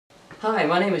Hi,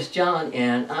 my name is John,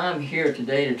 and I'm here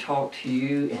today to talk to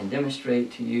you and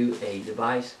demonstrate to you a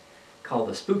device called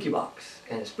the Spooky Box.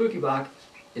 And the Spooky Box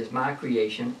is my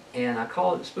creation, and I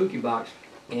call it the Spooky Box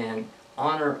in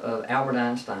honor of Albert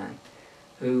Einstein,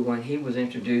 who, when he was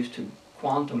introduced to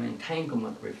quantum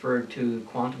entanglement, referred to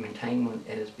quantum entanglement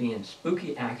as being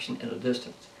spooky action at a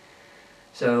distance.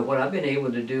 So what I've been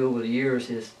able to do over the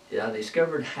years is I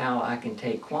discovered how I can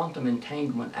take quantum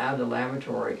entanglement out of the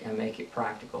laboratory and make it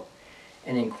practical.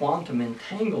 And in quantum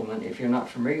entanglement, if you're not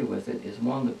familiar with it, is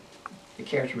one of the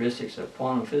characteristics of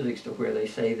quantum physics, to where they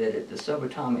say that at the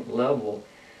subatomic level,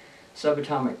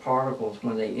 subatomic particles,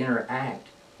 when they interact,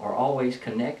 are always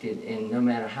connected, and no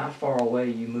matter how far away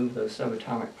you move those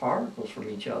subatomic particles from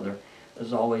each other,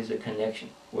 there's always a connection,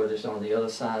 whether it's on the other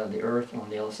side of the Earth or on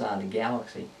the other side of the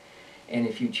galaxy. And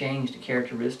if you change the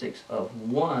characteristics of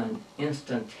one,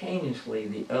 instantaneously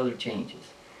the other changes.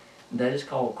 That is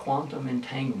called quantum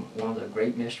entanglement, one of the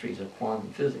great mysteries of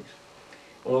quantum physics.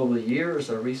 Well, over the years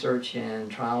of research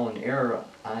and trial and error,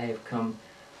 I have come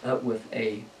up with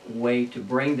a way to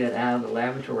bring that out of the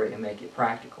laboratory and make it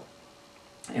practical.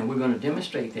 And we're going to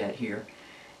demonstrate that here.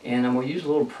 And I'm going to use a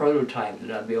little prototype that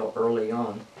I built early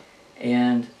on.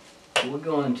 And we're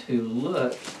going to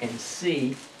look and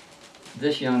see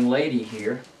this young lady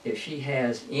here, if she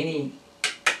has any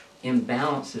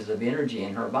imbalances of energy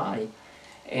in her body.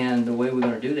 And the way we're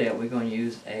going to do that, we're going to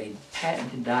use a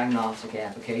patented diagnostic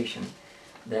application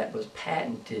that was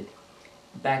patented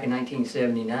back in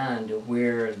 1979, to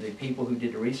where the people who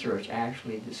did the research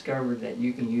actually discovered that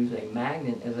you can use a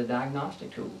magnet as a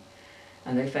diagnostic tool.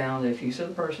 And they found that if you sit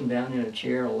a person down in a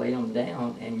chair or lay them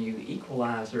down and you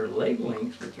equalize their leg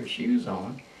lengths with their shoes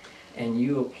on, and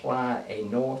you apply a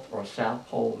north or south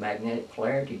pole magnetic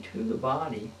polarity to the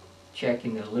body,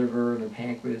 checking the liver and the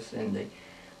pancreas and the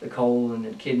colon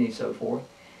and the kidney and so forth,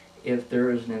 if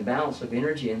there is an imbalance of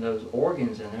energy in those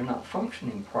organs and they're not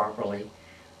functioning properly,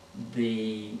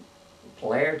 the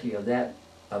polarity of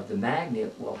the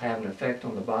magnet will have an effect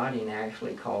on the body and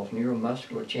actually cause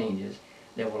neuromuscular changes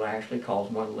that will actually cause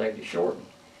one leg to shorten.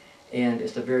 And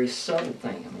it's a very subtle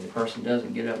thing. I mean, the person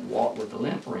doesn't get up and walk with a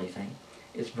limp or anything.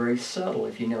 It's very subtle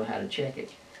if you know how to check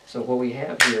it. So what we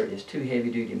have here is two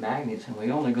heavy-duty magnets, and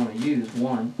we're only going to use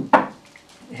one.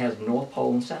 It has a north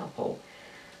pole and south pole.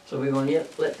 So we're going to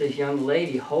let this young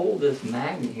lady hold this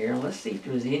magnet here, and let's see if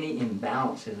there's any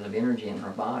imbalances of energy in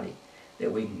her body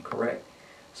that we can correct.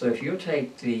 So if you'll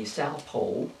take the south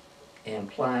pole and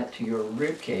apply it to your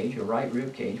rib cage, your right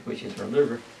rib cage, which is her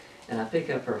liver, and I pick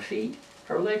up her feet,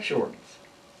 her leg shortens.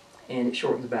 And it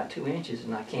shortens about 2 inches,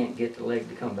 and I can't get the leg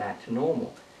to come back to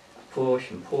normal. I push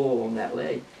and pull on that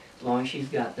leg. As long as she's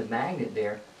got the magnet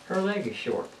there, her leg is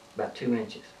short, about 2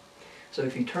 inches. So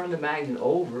if you turn the magnet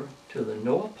over to the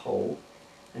north pole,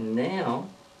 and now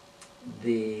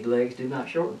the legs do not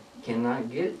shorten,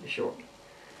 cannot get it to shorten.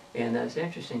 And that's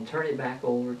interesting. Turn it back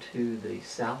over to the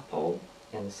south pole,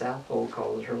 and the south pole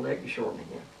causes her leg to shorten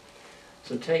again.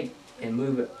 So take and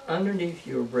move it underneath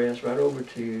your breast, right over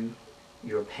to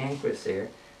your pancreas there,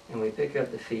 and we pick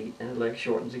up the feet, and the leg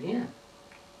shortens again,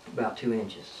 about 2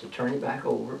 inches. So turn it back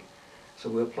over. So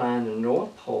we're applying the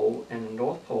north pole, and the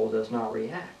north pole does not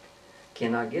react.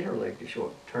 Cannot get her leg to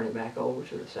shorten. Turn it back over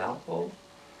to the south pole,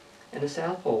 and the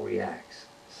south pole reacts.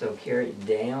 So carry it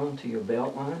down to your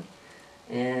belt line,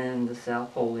 and the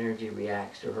south pole energy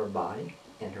reacts to her body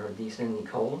and her descending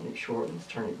colon. It shortens.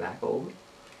 Turn it back over,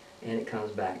 and it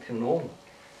comes back to normal,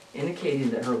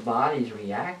 indicating that her body is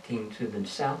reacting to the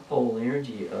south pole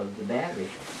energy of the battery.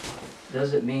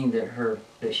 Doesn't mean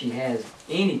that she has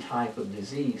any type of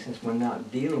disease, since we're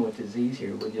not dealing with disease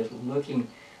here. We're just looking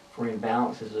for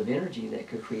imbalances of energy that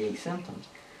could create symptoms.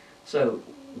 So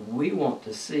we want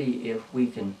to see if we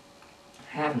can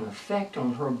have an effect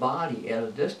on her body at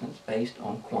a distance based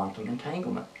on quantum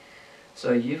entanglement.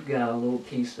 So you've got a little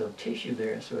piece of tissue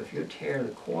there, so if you tear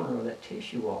the corner of that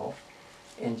tissue off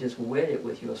and just wet it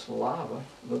with your saliva,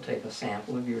 we'll take a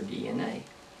sample of your DNA.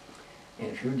 And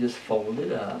if you just fold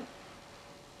it up,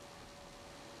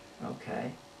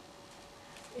 okay,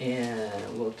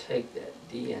 and we'll take that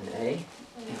DNA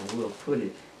and we'll put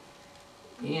it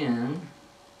in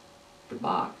the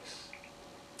box.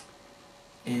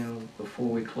 And before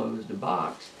we close the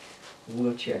box,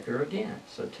 we'll check her again.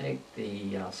 So take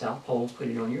the south pole, put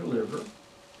it on your liver.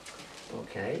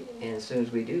 Okay, and as soon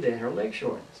as we do that, her leg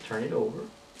shortens. Turn it over,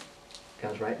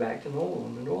 comes right back to normal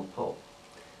on the north pole.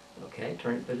 Okay,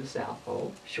 turn it to the south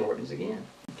pole, shortens again.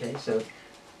 Okay, so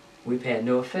we've had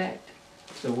no effect.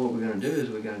 So what we're going to do is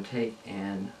we're going to take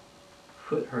and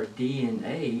put her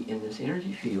DNA in this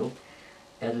energy field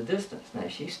at a distance. Now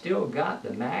she's still got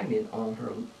the magnet on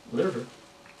her liver,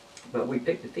 But we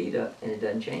pick the feet up and it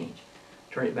doesn't change.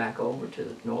 Turn it back over to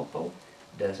the North Pole,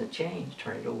 doesn't change.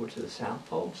 Turn it over to the South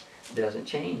Pole, doesn't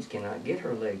change. Cannot get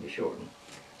her leg to shorten.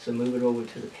 So move it over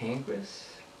to the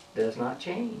pancreas, does not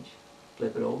change.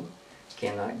 Flip it over,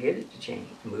 cannot get it to change.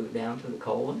 Move it down to the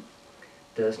colon,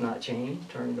 does not change.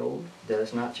 Turn it over,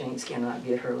 does not change. Cannot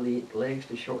get her legs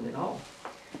to shorten at all.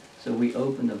 So we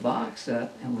open the box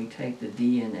up and we take the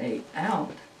DNA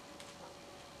out,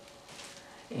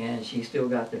 and she's still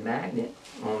got the magnet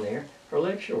on there. Her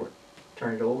leg's short.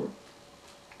 Turn it over,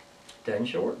 doesn't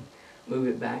shorten. Move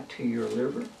it back to your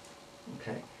liver.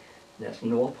 Okay, that's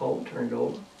North Pole. Turn it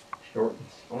over,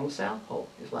 shortens on the South Pole,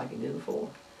 just like it did before.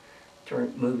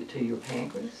 Move it to your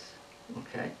pancreas.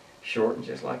 Okay, shortens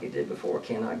just like it did before.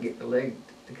 Cannot get the leg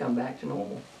to come back to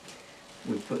normal.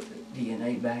 We put the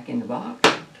DNA back in the box.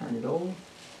 Turn it over.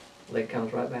 Leg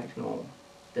comes right back to normal.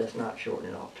 Does not shorten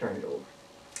at all. Turn it over.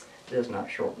 Does not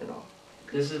shorten at all.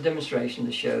 This is a demonstration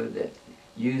to show that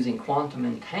using quantum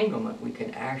entanglement, we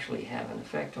can actually have an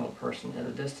effect on a person at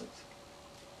a distance.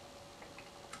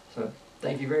 So,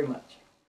 thank you very much.